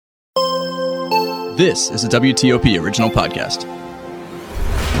This is a WTOP original podcast.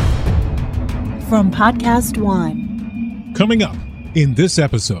 From Podcast One. Coming up in this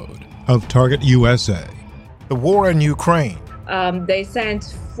episode of Target USA. The war in Ukraine. They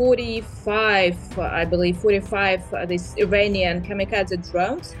sent 45 these Iranian kamikaze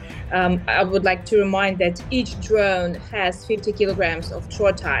drones. I would like to remind that each drone has 50 kilograms of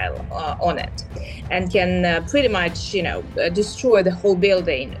trotile on it and can pretty much, destroy the whole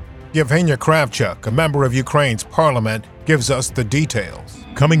building. Yevgenia Kravchuk, a member of Ukraine's parliament, gives us the details.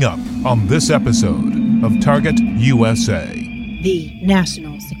 Coming up on this episode of Target USA. The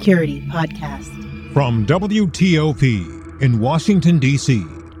National Security Podcast. From WTOP in Washington, D.C.,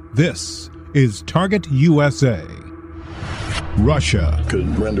 this is Target USA. Russia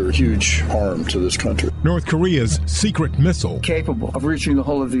could render huge harm to this country. North Korea's secret missile. Capable of reaching the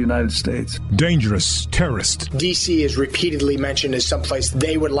whole of the United States. Dangerous terrorist. D.C. is repeatedly mentioned as someplace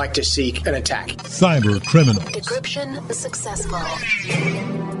they would like to seek an attack. Cyber criminals. Decryption successful.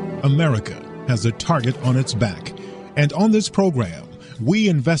 America has a target on its back. And on this program, we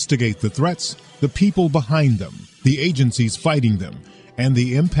investigate the threats, the people behind them, the agencies fighting them, and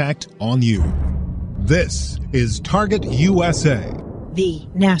the impact on you. This is Target USA. The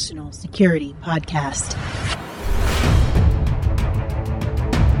National Security Podcast.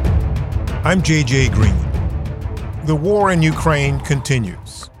 I'm JJ Green. The war in Ukraine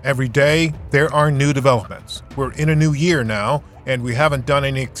continues. Every day, there are new developments. We're in a new year now, and we haven't done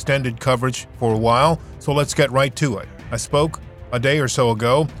any extended coverage for a while, so let's get right to it. I spoke a day or so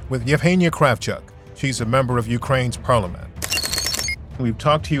ago with Yevgenia Kravchuk. She's a member of Ukraine's parliament. We've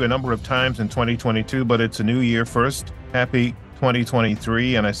talked to you a number of times in 2022, but it's a new year first. Happy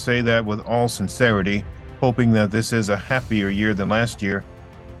 2023, and I say that with all sincerity, hoping that this is a happier year than last year.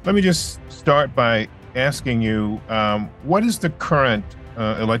 Let me just start by asking you, what is the current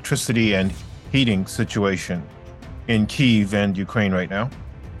electricity and heating situation in Kyiv and Ukraine right now?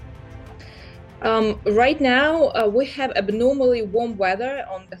 Right now, we have abnormally warm weather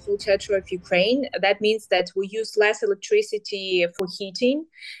on the whole territory of Ukraine. That means that we use less electricity for heating,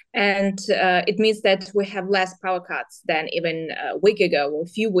 and it means that we have less power cuts than even a week ago or a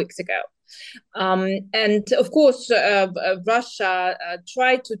few weeks ago. And of course, Russia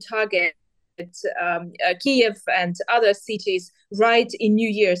tried to target Kyiv and other cities right in New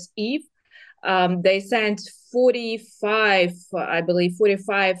Year's Eve. They sent 45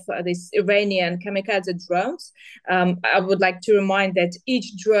 these Iranian kamikaze drones. I would like to remind that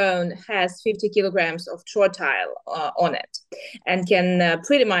each drone has 50 kilograms of trotile on it and can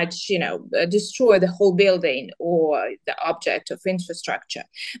pretty much, destroy the whole building or the object of infrastructure.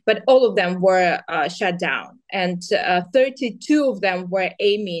 But all of them were shut down, and 32 of them were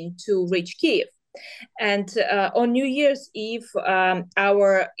aiming to reach Kyiv. And on New Year's Eve,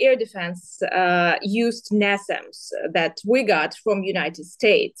 our air defense used NASAMS that we got from United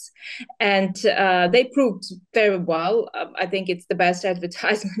States, and they proved very well. I think it's the best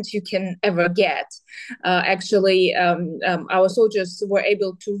advertisement you can ever get. Actually, our soldiers were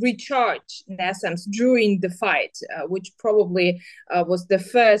able to recharge NASAMS during the fight, which probably was the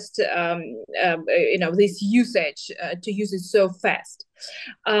first, this usage to use it so fast.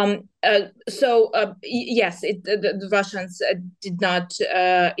 Yes, the Russians did not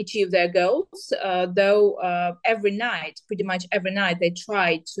achieve their goals, though pretty much every night, they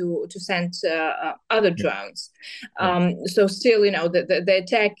tried to send other drones. So still,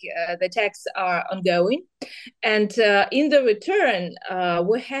 the attacks are ongoing. And in the return,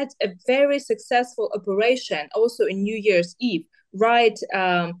 we had a very successful operation also in New Year's Eve, right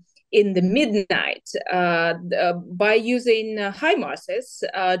in the midnight, by using HIMARSes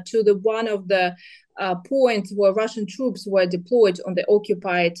to the one of the points where Russian troops were deployed on the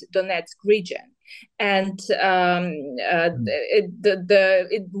occupied Donetsk region. And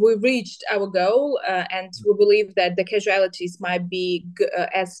we reached our goal, and we believe that the casualties might be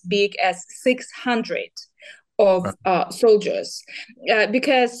as big as 600 of soldiers,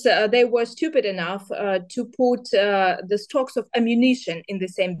 because they were stupid enough to put the stocks of ammunition in the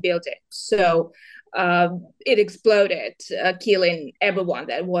same building. So it exploded, killing everyone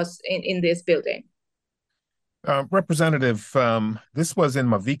that was in this building. Representative, this was in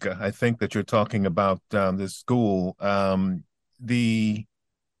Mavica, I think, that you're talking about, this school. The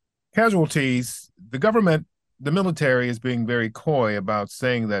casualties, the government, the military is being very coy about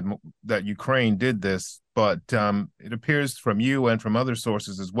saying that Ukraine did this, but it appears from you and from other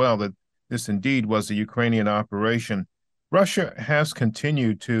sources as well that this indeed was a Ukrainian operation. Russia has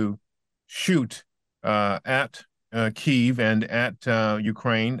continued to shoot at Kyiv and at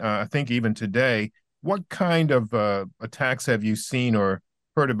Ukraine, I think even today. What kind of attacks have you seen or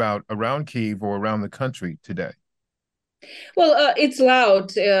heard about around Kyiv or around the country today? Well, it's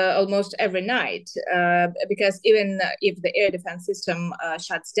loud almost every night because even if the air defense system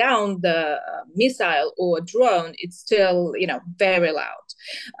shuts down the missile or drone, it's still, very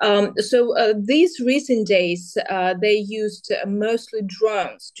loud. So these recent days, they used mostly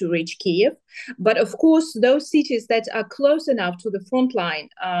drones to reach Kiev. But of course, those cities that are close enough to the front line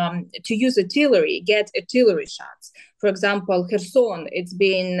to use artillery get artillery shots. For example, Kherson, it's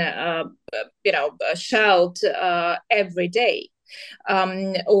been, shelled every day.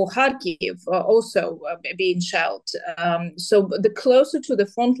 Or Kharkiv also being shelled. So the closer to the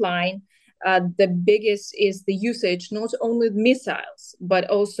front line, the biggest is the usage, not only missiles, but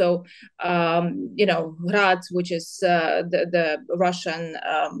also, RAD, which is the Russian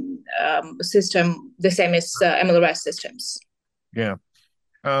system, the same as MLRS systems. Yeah.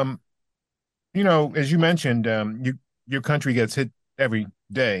 As you mentioned, your country gets hit every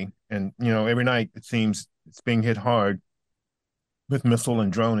day, and every night it seems it's being hit hard with missile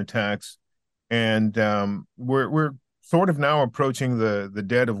and drone attacks, and we're sort of now approaching the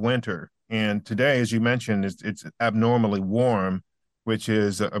dead of winter. And today, as you mentioned, it's abnormally warm, which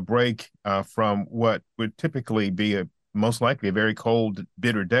is a break from what would typically be most likely a very cold,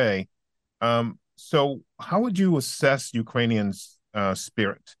 bitter day. So how would you assess Ukrainians'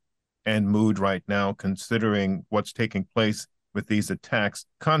 spirit and mood right now, considering what's taking place with these attacks,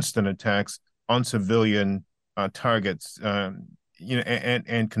 constant attacks on civilian targets, and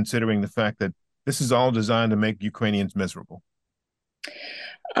considering the fact that this is all designed to make Ukrainians miserable?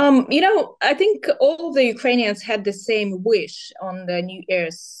 I think all the Ukrainians had the same wish on the New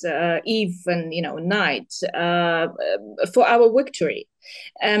Year's Eve and, night for our victory.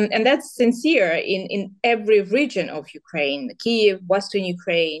 And that's sincere in every region of Ukraine, Kiev, Western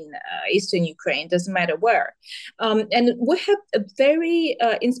Ukraine, Eastern Ukraine, doesn't matter where. And we have a very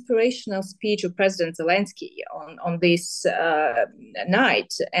inspirational speech of President Zelensky on this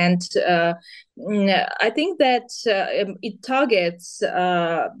night. And I think that it targets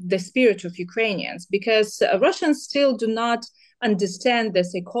the spirit of Ukrainians because Russians still do not understand the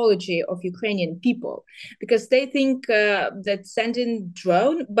psychology of Ukrainian people because they think that sending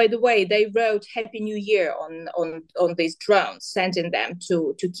drone, by the way, they wrote Happy New Year on these drones, sending them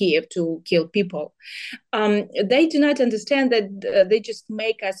to Kiev to kill people. They do not understand that they just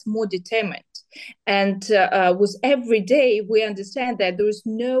make us more determined. And with every day, we understand that there is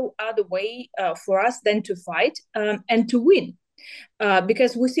no other way for us than to fight and to win.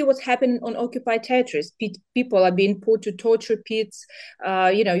 Because we see what's happening on occupied territories. People are being put to torture pits.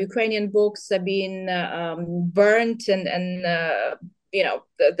 Ukrainian books are being burnt, and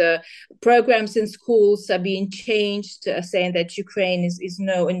the programs in schools are being changed, saying that Ukraine is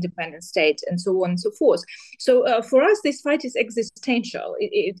no independent state, and so on and so forth. So for us, this fight is existential.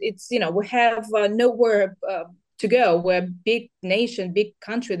 It's we have nowhere to go. We're a big nation, big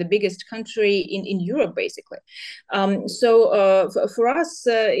country, the biggest country in Europe, basically. So for us,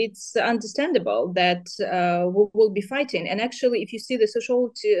 it's understandable that we'll be fighting. And actually, if you see the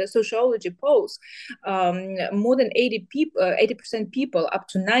sociology polls, more than 80% people, up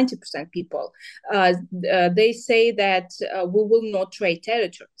to 90% people, they say that we will not trade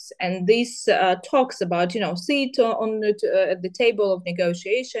territories. And this talks about, sit on at the table of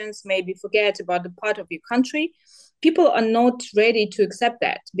negotiations, maybe forget about the part of your country. People are not ready to accept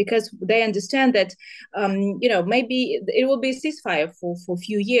that because they understand that, maybe it will be a ceasefire for a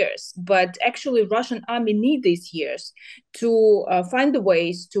few years, but actually Russian army need these years to find the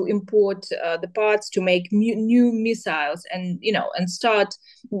ways to import the parts to make new missiles and start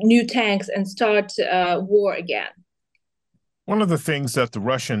new tanks and start war again. One of the things that the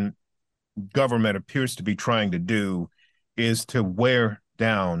Russian government appears to be trying to do is to wear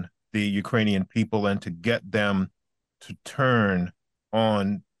down the Ukrainian people and to get them to turn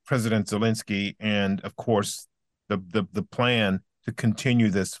on President Zelensky and, of course, the plan to continue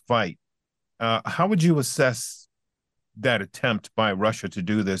this fight. How would you assess that attempt by Russia to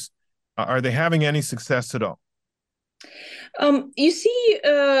do this? Are they having any success at all? You see,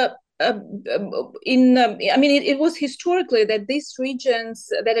 it was historically that these regions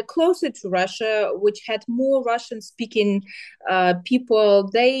that are closer to Russia, which had more Russian-speaking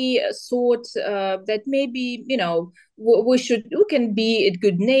people, they thought that maybe, we can be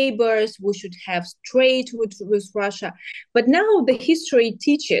good neighbors, we should have trade with Russia. But now the history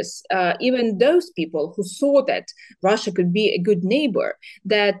teaches even those people who saw that Russia could be a good neighbor,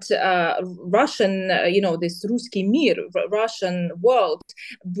 that Russian, this Ruski Mir, Russian world,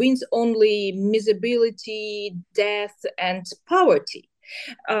 brings only miserability, death, and poverty.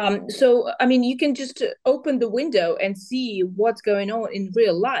 So, I mean, you can just open the window and see what's going on in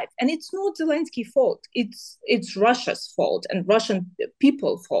real life. And it's not Zelensky's fault. It's Russia's fault and Russian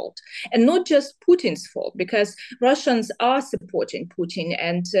people's fault, and not just Putin's fault, because Russians are supporting Putin.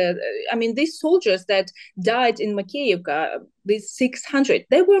 And I mean, these soldiers that died in Makeyevka, these 600,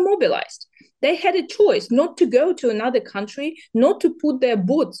 they were mobilized. They had a choice not to go to another country, not to put their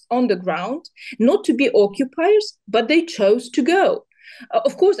boots on the ground, not to be occupiers, but they chose to go.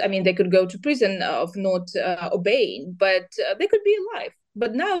 Of course, I mean, they could go to prison of not obeying, but they could be alive.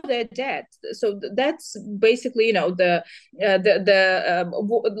 But now they're dead. So that's basically, the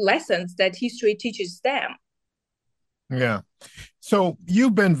lessons that history teaches them. Yeah. So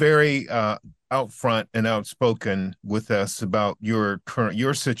you've been very out front and outspoken with us about your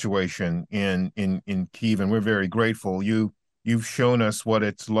situation in Kyiv, and we're very grateful. You've shown us what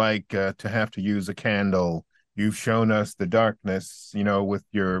it's like to have to use a candle. You've shown us the darkness, with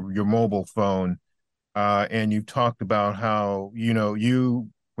your mobile phone, and you've talked about how you,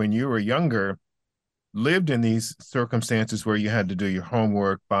 when you were younger, lived in these circumstances where you had to do your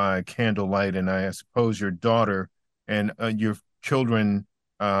homework by candlelight, and I suppose your daughter and your children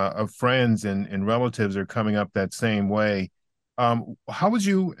of friends and relatives are coming up that same way. How would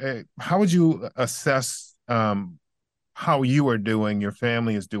you assess how you are doing, your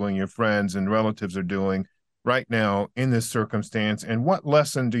family is doing, your friends and relatives are doing right now in this circumstance, and what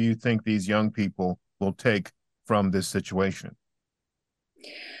lesson do you think these young people will take from this situation?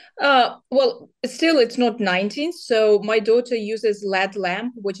 Well, still, it's not 19. So my daughter uses LED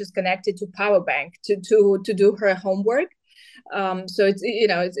lamp, which is connected to power bank to do her homework. So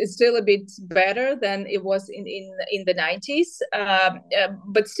it's still a bit better than it was in the 90s.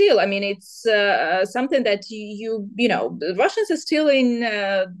 But still, I mean, it's something that the Russians are still in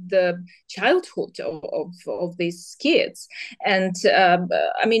the childhood of these kids. And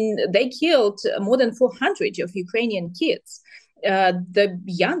I mean, they killed more than 400 of Ukrainian kids. The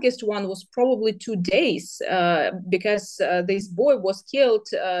youngest one was probably 2 days because this boy was killed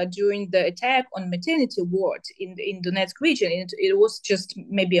during the attack on maternity ward in Donetsk region. It was just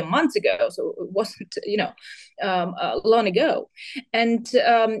maybe a month ago, so it wasn't long ago. And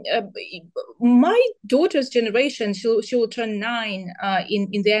my daughter's generation, she will turn 9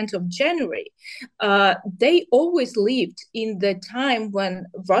 in the end of January. They always lived in the time when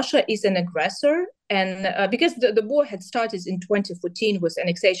Russia is an aggressor. And because the war had started in 2014 with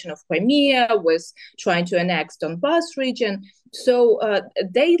annexation of Crimea, was trying to annex Donbas region. So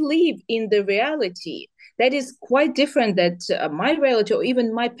they live in the reality that is quite different than my reality or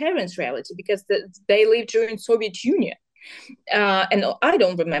even my parents' reality, because they lived during Soviet Union. And I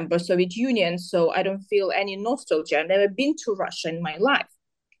don't remember Soviet Union, so I don't feel any nostalgia. I've never been to Russia in my life.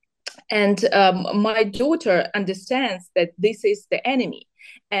 And my daughter understands that this is the enemy.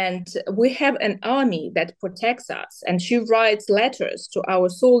 And we have an army that protects us. And she writes letters to our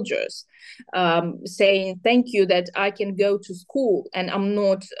soldiers saying, thank you that I can go to school and I'm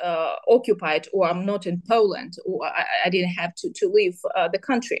not occupied, or I'm not in Poland, or I didn't have to leave the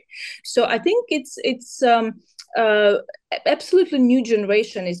country. So I think it's absolutely new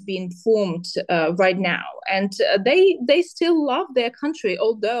generation is being formed right now, and they still love their country,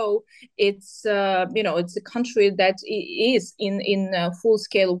 although it's it's a country that is in full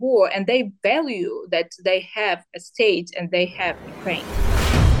scale war, and they value that they have a state and they have Ukraine.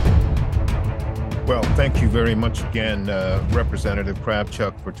 Well, thank you very much again, Representative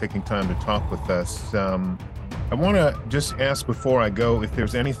Kravchuk, for taking time to talk with us. I want to just ask before I go if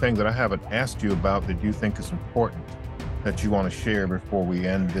there's anything that I haven't asked you about that you think is important that you want to share before we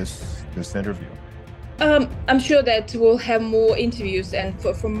end this interview. I'm sure that we'll have more interviews, and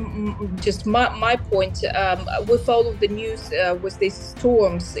from just my point, we follow the news with these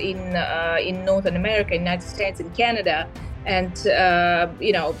storms in Northern America, United States, and Canada, and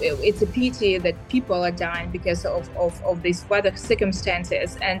it's a pity that people are dying because of these weather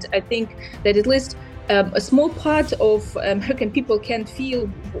circumstances. And I think that at least a small part of American people can feel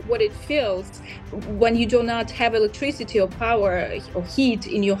what it feels when you do not have electricity or power or heat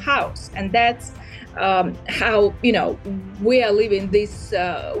in your house. And that's how, we are living this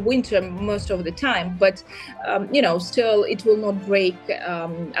winter most of the time. But, still it will not break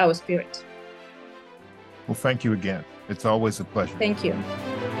our spirit. Well, thank you again. It's always a pleasure. Thank you.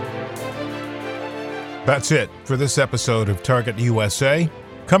 That's it for this episode of Target USA.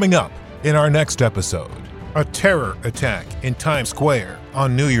 Coming up in our next episode, a terror attack in Times Square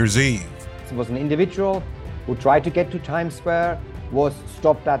on New Year's Eve. It was an individual who tried to get to Times Square, was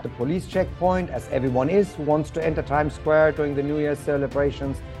stopped at the police checkpoint, as everyone is who wants to enter Times Square during the New Year's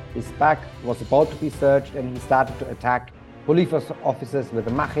celebrations. His bag was about to be searched, and he started to attack police officers with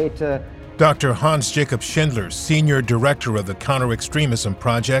a machete. Dr. Hans Jacob Schindler, Senior Director of the Counter-Extremism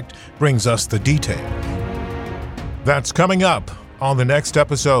Project, brings us the details. That's coming up on the next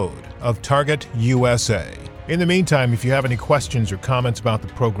episode of Target USA. In the meantime, if you have any questions or comments about the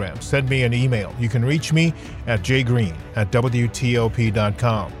program, send me an email. You can reach me at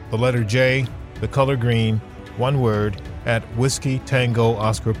jgreen@wtop.com. The letter J, the color green, one word, at Whiskey Tango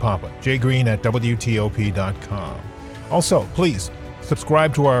Oscar Papa. jgreen@wtop.com. Also, please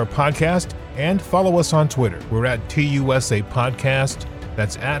subscribe to our podcast and follow us on Twitter. We're at TUSA Podcast.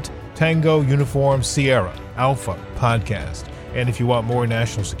 That's at Tango Uniform Sierra Alpha Podcast. And if you want more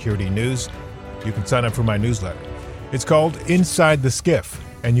national security news, you can sign up for my newsletter. It's called Inside the Skiff,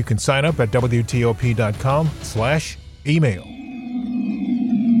 and you can sign up at WTOP.com/email.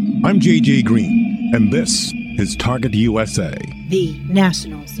 I'm JJ Green, and this is Target USA, the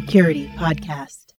National Security Podcast.